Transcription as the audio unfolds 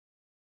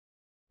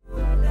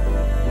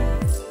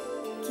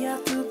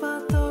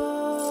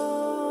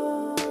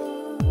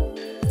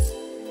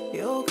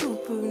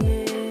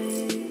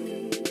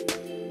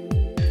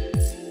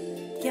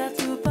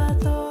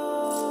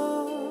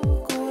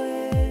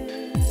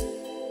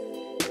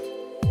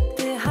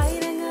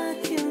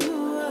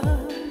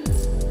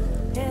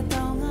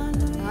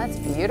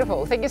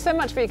beautiful. Thank you so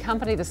much for your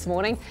company this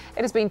morning.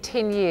 It has been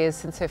 10 years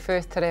since her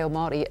first Te Reo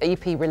Māori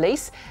EP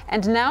release,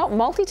 and now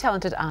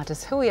multi-talented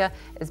artist Huia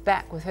is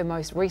back with her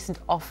most recent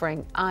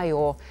offering,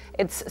 Aior.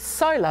 It's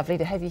so lovely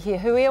to have you here,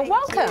 Huia.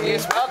 Welcome.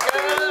 Yes, welcome.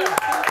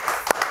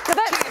 So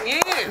that's 10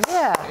 years.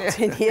 Yeah.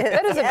 10 years.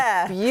 That is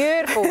a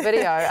beautiful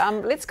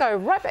video. Let's go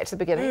right back to the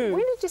beginning.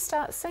 When did you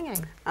start singing?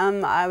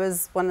 I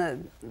was one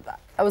of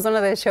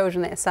those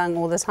children that sang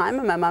all the time,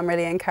 and my mum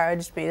really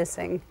encouraged me to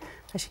sing.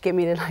 She get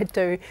me to like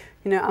do,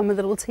 I'm a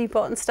little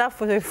teapot and stuff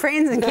with her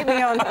friends and keep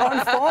me on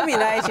form,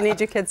 as you need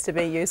your kids to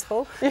be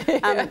useful.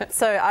 Yeah.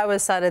 So I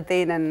was started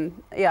then,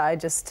 and I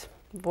just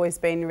have always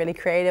been really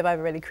creative. I have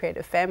a really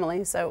creative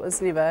family, so it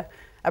was never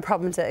a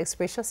problem to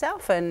express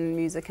yourself in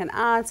music and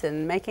art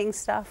and making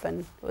stuff,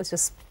 and it was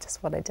just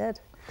what I did.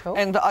 Cool.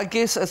 And I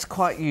guess it's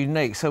quite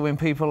unique. So when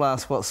people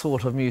ask what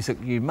sort of music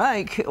you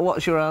make,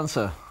 what's your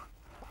answer?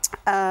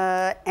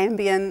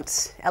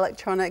 Ambient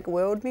electronic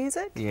world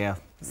music. Yeah.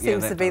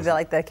 Seems to be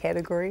the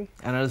category.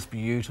 And it is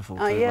beautiful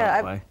too, Oh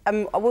yeah, by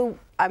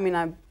I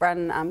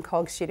run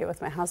Cog Studio with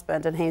my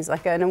husband, and he's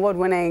like an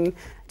award-winning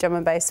drum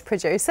and bass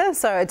producer,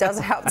 so it does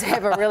help to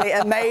have a really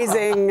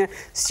amazing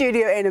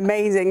studio and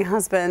amazing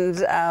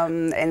husband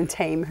and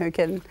team who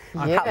can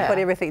help put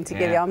everything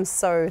together. Yeah. I'm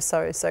so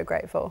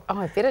grateful. Oh,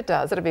 I bet it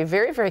does. It'd be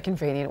very, very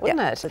convenient, wouldn't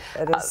it?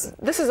 It is.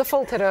 This is a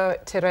full Te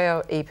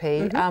Reo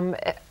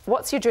EP.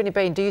 What's your journey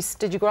been?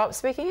 Did you grow up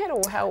speaking it,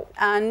 or how?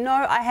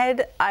 No,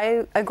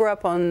 I grew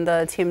up on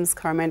the Thames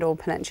Coromandel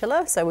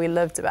Peninsula, so we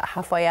lived about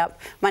halfway up.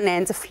 My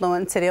nan's a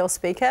fluent Te Reo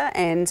speaker,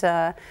 and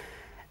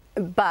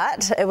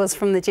but it was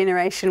from the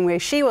generation where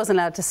she wasn't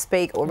allowed to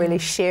speak or really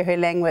share her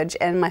language,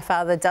 and my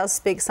father does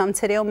speak some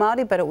Te Reo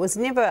Māori, but it was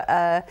never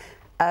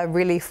a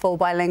really full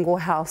bilingual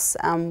house.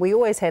 We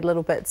always had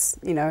little bits,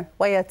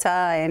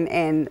 waiata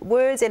and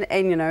words and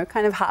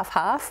kind of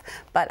half-half,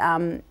 but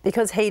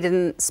because he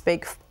didn't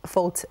speak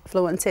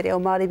fluent Te Reo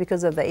Māori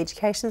because of the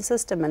education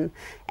system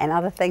and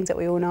other things that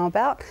we all know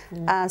about,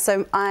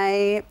 so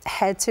I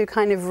had to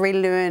kind of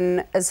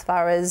relearn as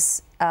far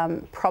as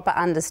proper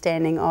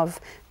understanding of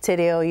Te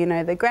Reo,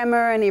 the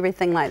grammar and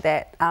everything like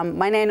that.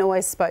 My nan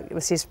always spoke,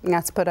 she's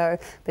Ngāti Porou,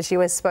 but she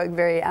always spoke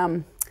very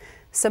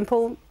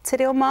simple Te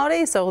Reo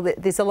Māori, so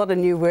there's a lot of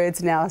new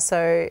words now.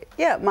 So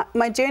yeah,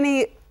 my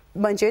journey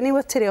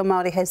with Te Reo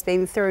Māori has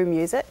been through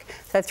music.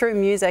 So through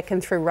music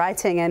and through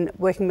writing and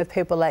working with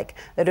people like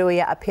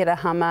Ruia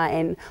Apirahama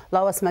and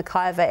Lois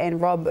McIver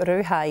and Rob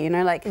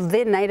Ruha,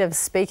 they're native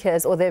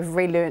speakers, or they've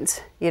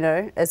relearnt,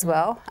 as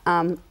well.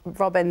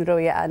 Rob and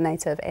Ruia are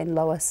native, and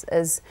Lois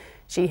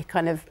she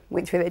kind of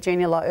went through that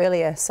journey a lot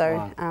earlier.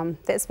 So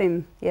that's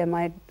been,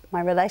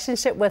 my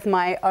relationship with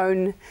my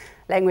own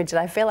language that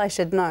I feel I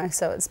should know.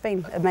 So it's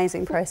been an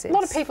amazing process. A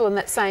lot of people in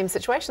that same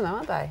situation, though,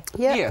 aren't they?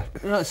 Yeah.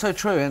 Yeah, it's so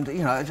true. And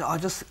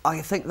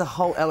I think the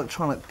whole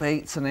electronic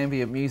beats and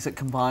ambient music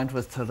combined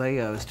with Te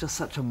Reo is just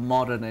such a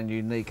modern and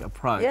unique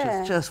approach.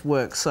 Yeah. It just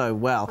works so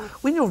well.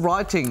 When you're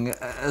writing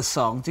a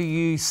song, do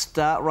you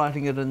start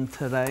writing it in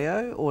Te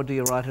Reo or do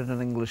you write it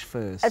in English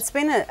first? It's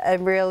been a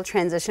real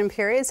transition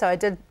period. So I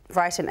did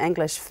write in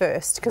English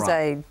first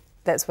because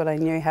that's what I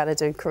knew how to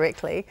do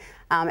correctly.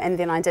 And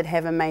then I did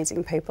have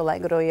amazing people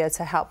like Ruia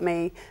to help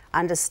me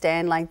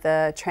understand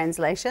the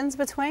translations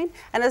between.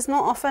 And it's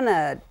not often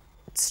a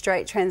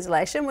straight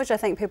translation, which I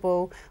think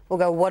people will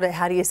go,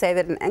 how do you say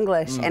that in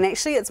English? And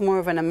actually it's more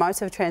of an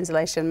emotive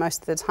translation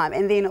most of the time.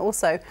 And then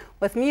also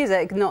with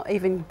music not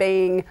even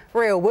being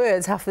real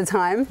words half the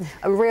time,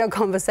 a real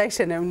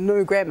conversation and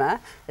no grammar,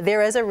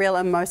 there is a real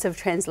emotive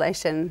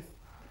translation,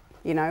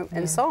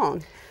 in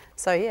song.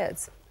 So yeah,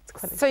 it's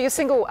quite So your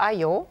single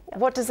Aior,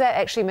 what does that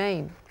actually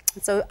mean?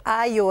 So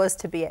Aior is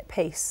to be at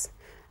peace.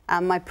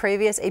 My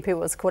previous EP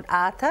was called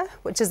Ata,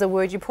 which is a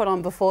word you put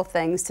on before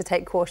things to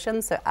take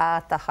caution. So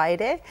Ata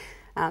haere,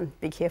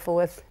 be careful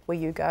with where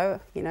you go.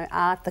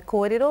 Ata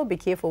kōrero, be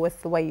careful with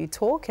the way you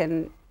talk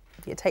and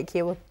you take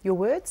care with your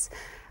words.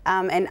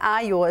 And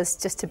Aior is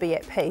just to be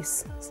at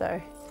peace. So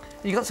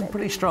You got some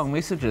pretty strong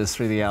messages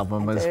through the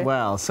album as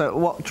well. So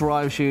what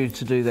drives you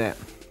to do that?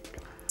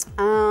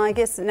 I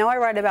guess now I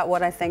write about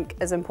what I think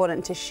is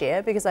important to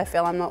share, because I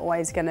feel I'm not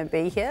always going to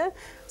be here.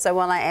 So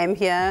while I am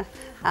here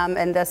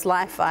in this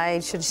life, I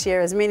should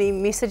share as many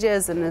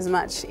messages and as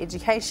much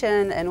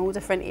education in all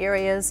different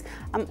areas.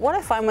 What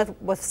I find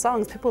with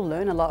songs, people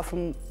learn a lot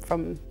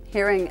from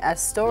hearing a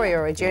story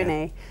or a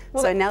journey. Yeah.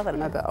 Well, so now that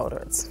I'm a bit older,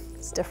 it's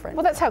different.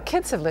 Well, that's how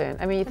kids have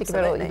learned. I mean, you think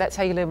about it, that's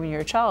how you learn when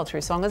you're a child,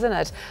 through song, isn't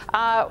it?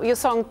 Your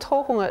song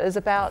Tohunga is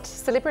about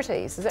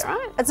celebrities, is that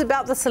right? It's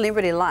about the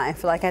celebrity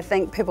life. I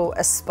think people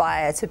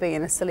aspire to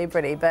being a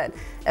celebrity, but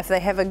if they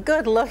have a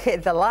good look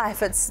at the life,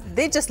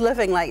 they're just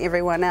living like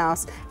everyone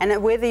else.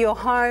 And whether you're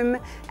home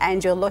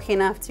and you're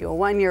looking after your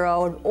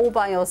 1-year-old all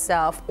by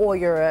yourself, or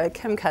you're a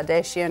Kim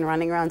Kardashian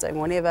running around doing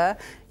whatever,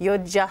 you're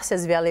just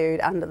as valued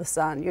under the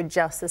sun. You're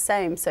just the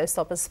same. So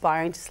stop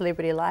aspiring to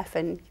celebrity life,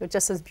 and you're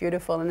just as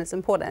beautiful and as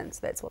important. So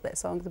that's what that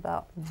song's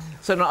about.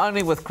 So not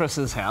only with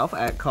Chris's help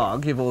at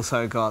COG, you've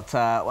also got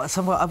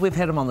we've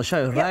had him on the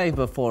show, Ray,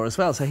 before as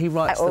well. So he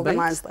writes the beats. I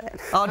organised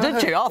that. Oh,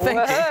 did you? Oh, thank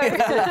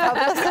you.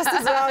 Publicist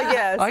as well,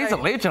 yeah. Oh, he's a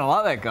legend. I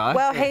like that guy.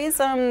 Well, he's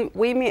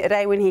we met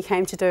Ray when he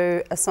came to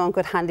do a song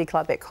called Handy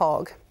Club at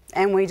COG,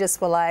 and we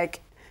just were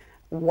like,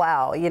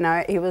 wow, you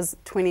know, he was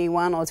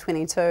 21 or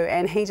 22,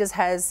 and he's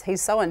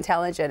so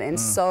intelligent and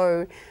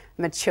so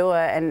mature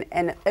and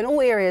in all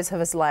areas of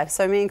his life.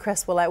 So me and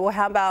Chris were like, well,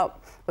 how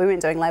about we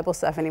weren't doing label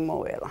stuff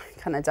anymore, we're like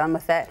kind of done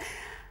with that,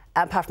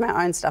 apart from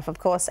our own stuff, of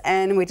course,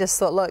 and we just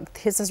thought, look,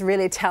 here's this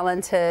really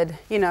talented,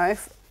 you know,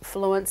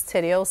 fluent Te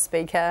Reo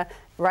speaker,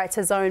 writes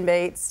his own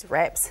beats,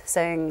 raps,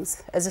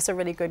 sings, is just a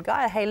really good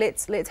guy. Hey,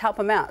 let's help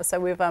him out. So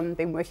we've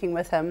been working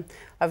with him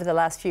over the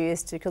last few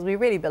years because we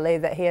really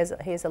believe that he has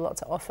a lot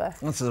to offer.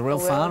 This is a real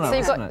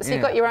fan. So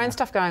you've got your own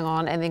stuff going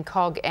on, and then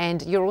COG,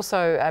 and you're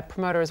also a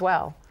promoter as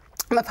well.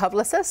 I'm a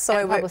publicist.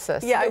 So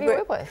publicist. Yeah, who do you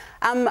work with?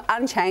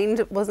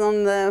 Unchained was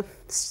on the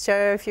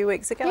show a few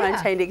weeks ago. Yeah.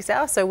 Unchained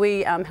XL. So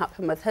we help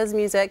him with his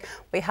music.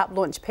 We helped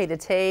launch Peter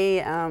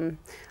T.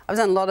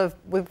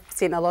 We've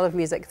seen a lot of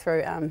music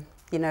through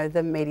you know,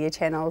 the media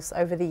channels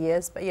over the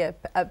years. But yeah,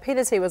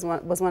 Peter T was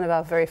one of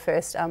our very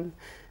first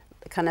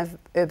kind of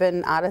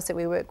urban artists that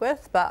we work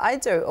with. But I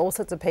do all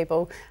sorts of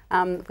people.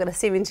 I've got a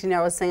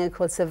 17-year-old singer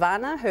called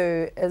Savannah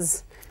who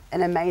is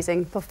an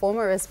amazing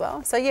performer as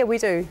well. So yeah,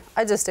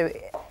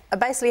 I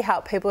basically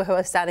help people who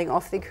are starting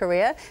off their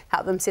career,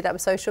 help them set up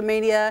social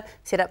media,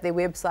 set up their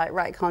website,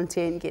 write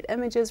content, get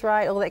images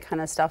right, all that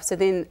kind of stuff. So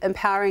then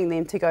empowering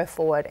them to go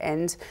forward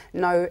and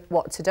know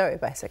what to do,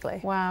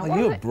 basically. Wow. Well,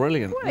 you're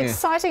brilliant. What an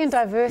exciting and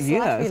diverse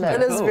life you live.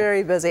 It is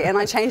very busy. And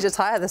I changed a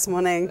tyre this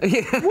morning.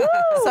 Yeah.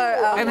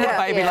 So, and had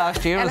a baby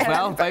last year as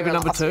well, baby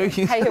number 2.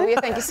 Hey,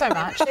 Huia, thank you so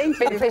much. Thank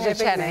you. Been a pleasure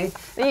chatting.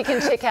 You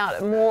can check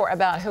out more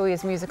about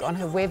Huia's music on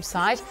her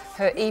website.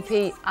 Her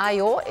EP,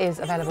 Ayo, is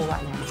available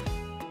right now.